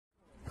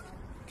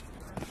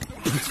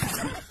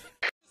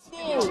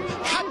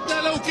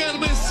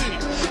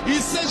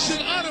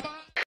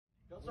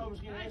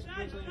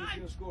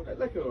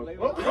Lekker hoor.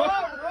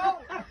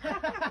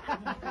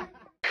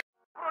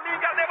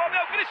 Liga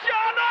devolveu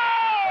Cristiano!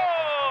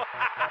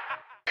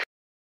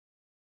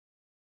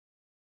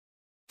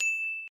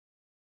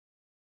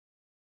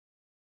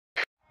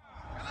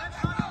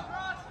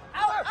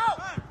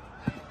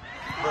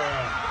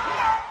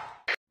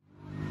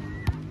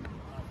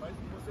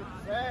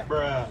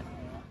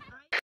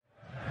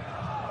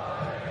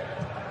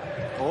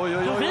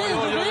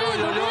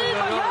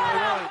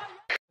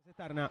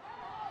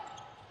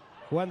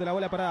 Jugando la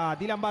bola para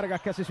Dylan Vargas,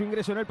 que hace su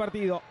ingreso en el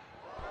partido.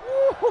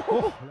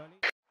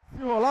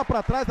 Se rolar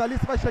para trás,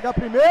 Alice vai chegar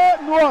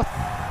primeiro. Nossa!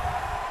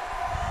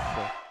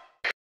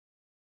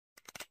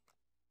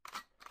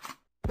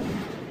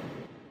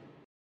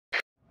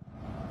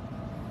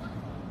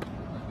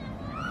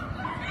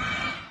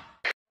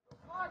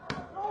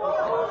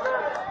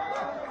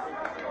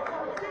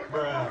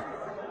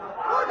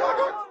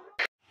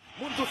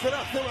 منذ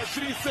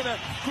 23 سنة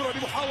كرة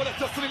لمحاولة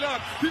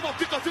تصريلات في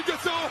منطقة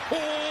الجزاء.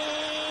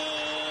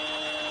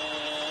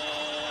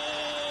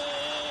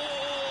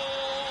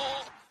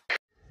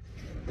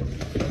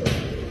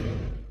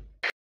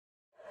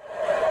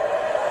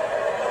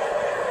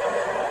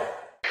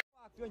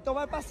 Então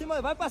vai pra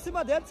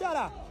cima dele,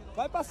 Ceará.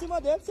 Vai pra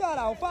cima dele,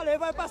 Ceará. Eu falei,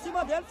 vai pra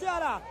cima dele,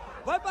 Ceará.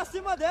 Vai pra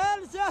cima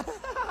dele, Ceará.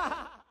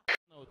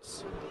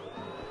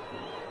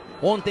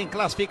 Ontem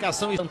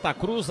classificação em Santa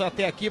Cruz,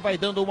 até aqui vai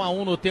dando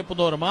 1-1 no tempo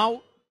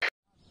normal.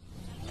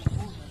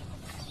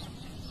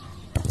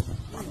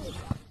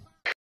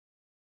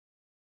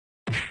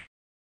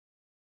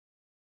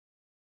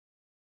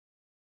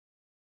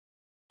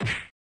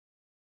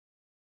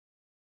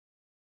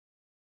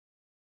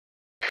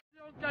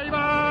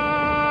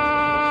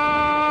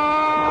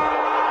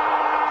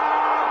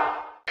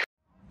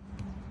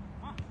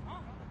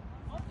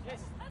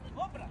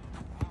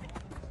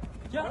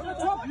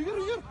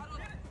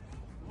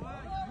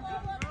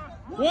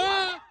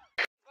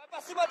 Vai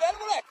pra cima dele,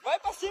 moleque. Vai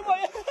pra cima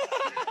aí.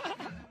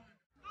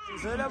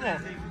 Ele é bom.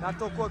 Já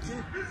tocou aqui.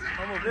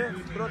 Vamos ver.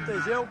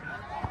 Protegeu.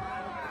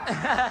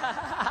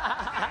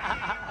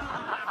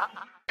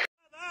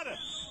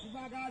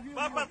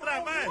 Vai pra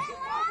trás, vai.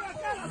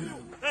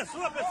 É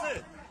sua,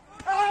 PC.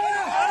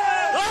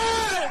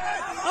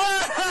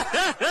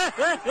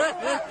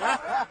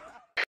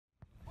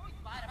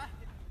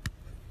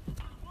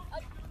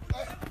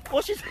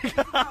 Oxi,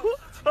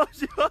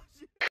 oxi.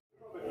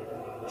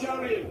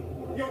 Jarian,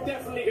 you're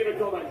definitely going to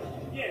comment.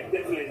 Yeah,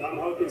 definitely. I'm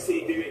hoping to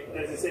see you do it.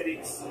 As I said,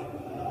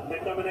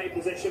 they've dominated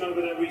possession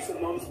over the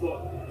recent months, but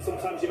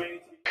sometimes you may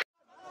need to be...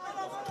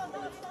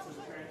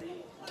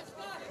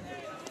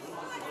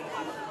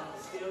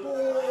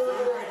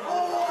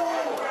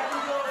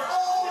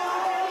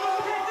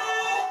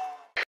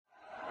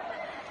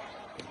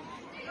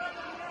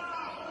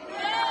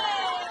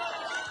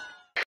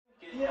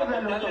 Le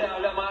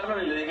habla a Marlon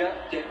y le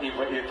diga que y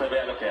después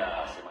vea lo que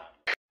hace.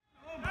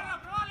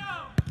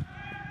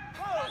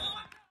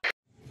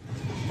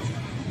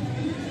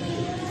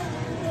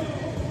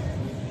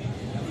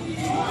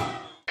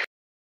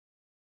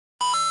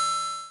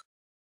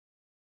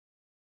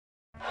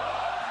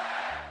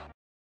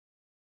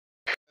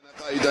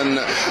 أيضا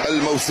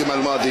الموسم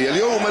الماضي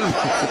اليوم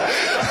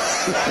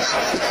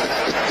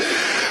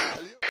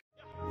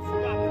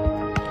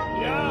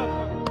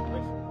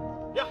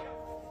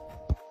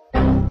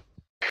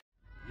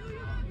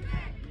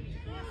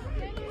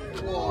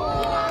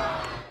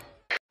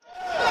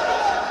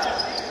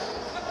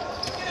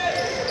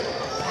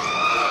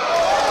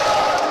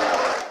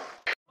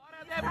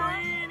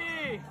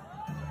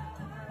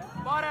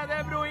Bora,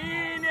 De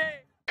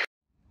Bruyne!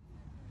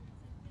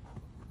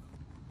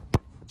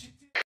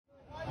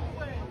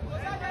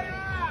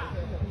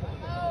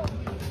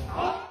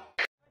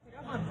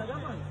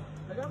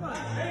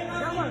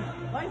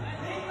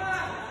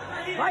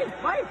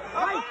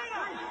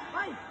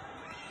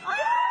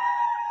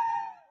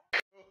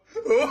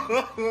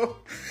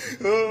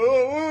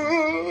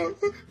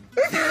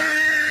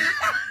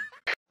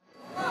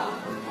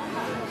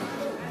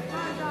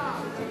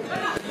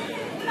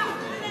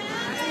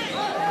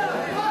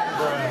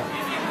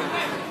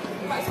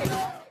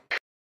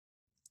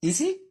 ¿Y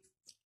sí?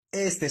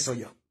 Este soy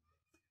yo.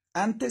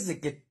 Antes de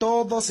que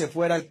todo se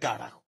fuera al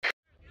carajo.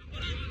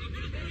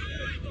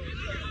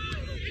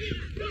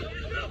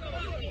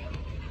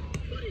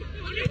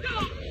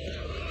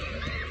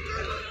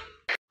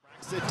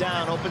 It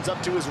down, opens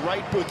up to his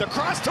right boot. The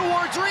cross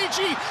towards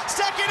Ricci.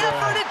 Second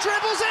effort, it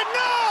dribbles it.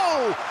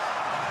 No!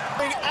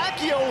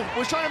 Akio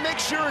was trying to make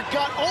sure it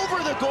got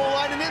over the goal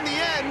line, and in the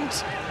end,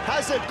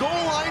 has a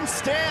goal line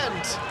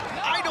stand.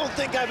 I don't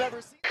think I've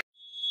ever seen.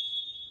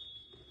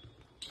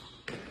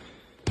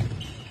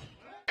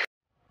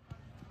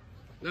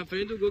 Na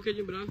frente do gol que é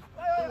de branco.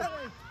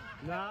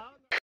 Não.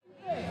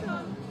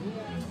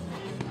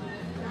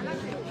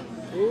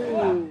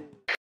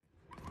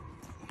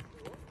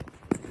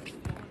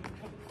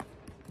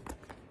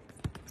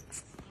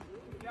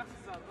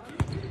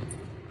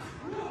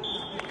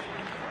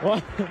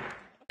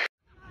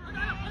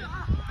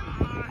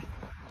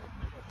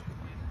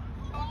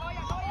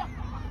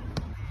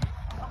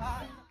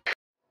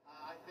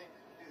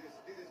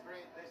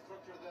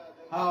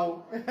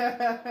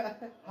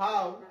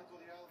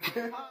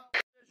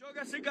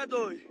 Joga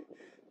 5-2.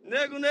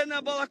 Nego Ney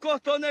na bola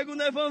cortou, Nego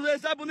Ney, vamos ver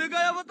se é bonito,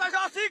 ganhou, vou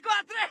tajar 5-3.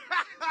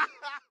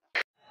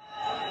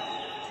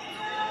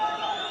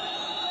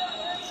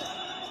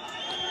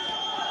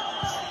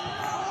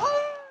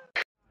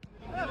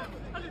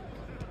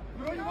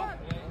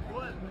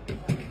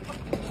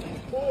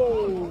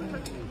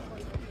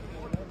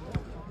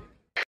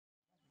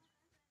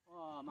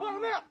 Bora,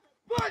 Neto!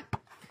 Vai!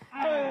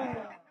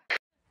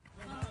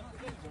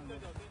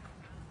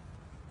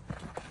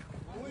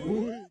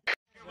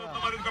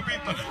 Marido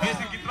Capita,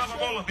 esse que trava a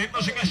bola,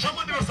 tenta chegar, chama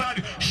o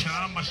adversário,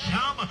 chama,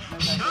 filho.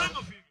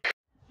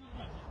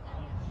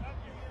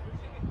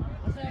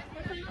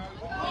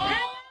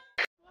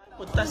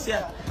 Pô, tá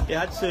certo,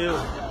 errado sou eu,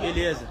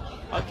 beleza.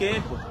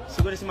 Ok, pô,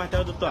 segura esse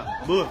martelo do Thor,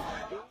 boa.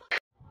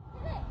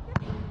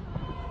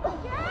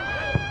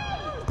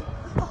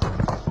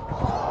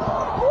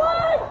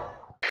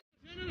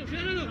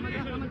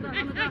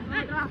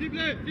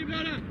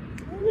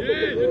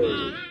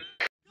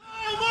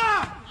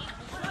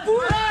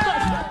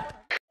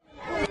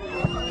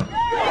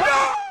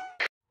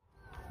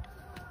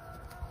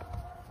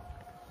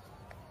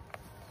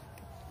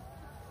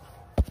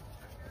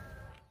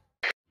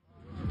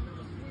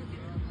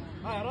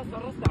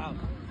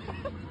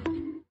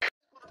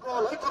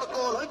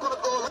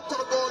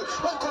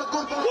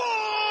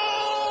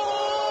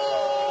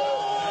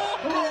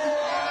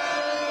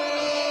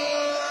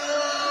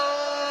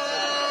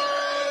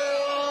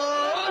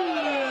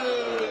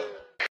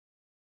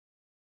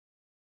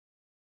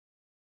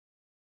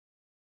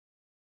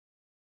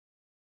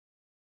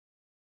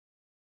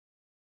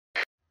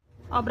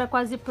 Obra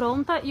quase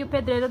pronta e o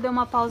pedreiro deu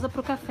uma pausa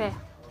pro café.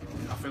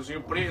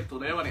 Cafezinho preto,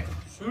 né, mané?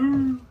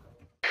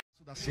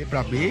 Da C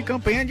para B e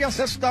campanha de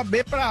acesso da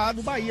B para A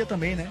do Bahia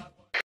também, né?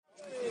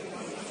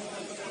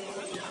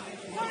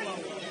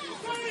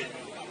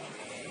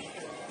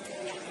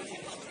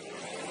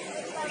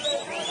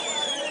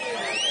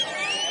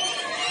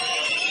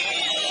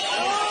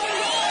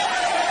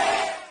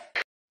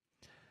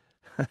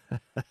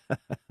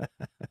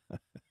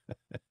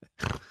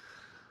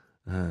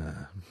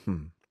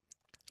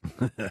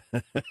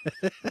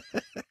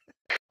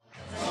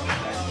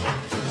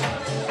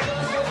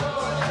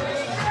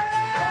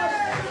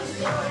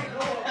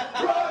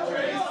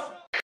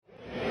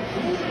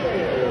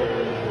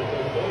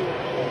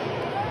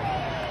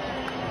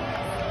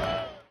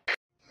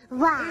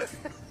 Wow,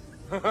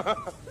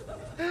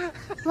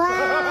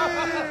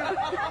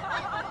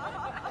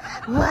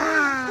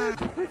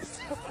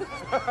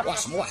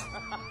 什么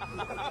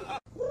哇？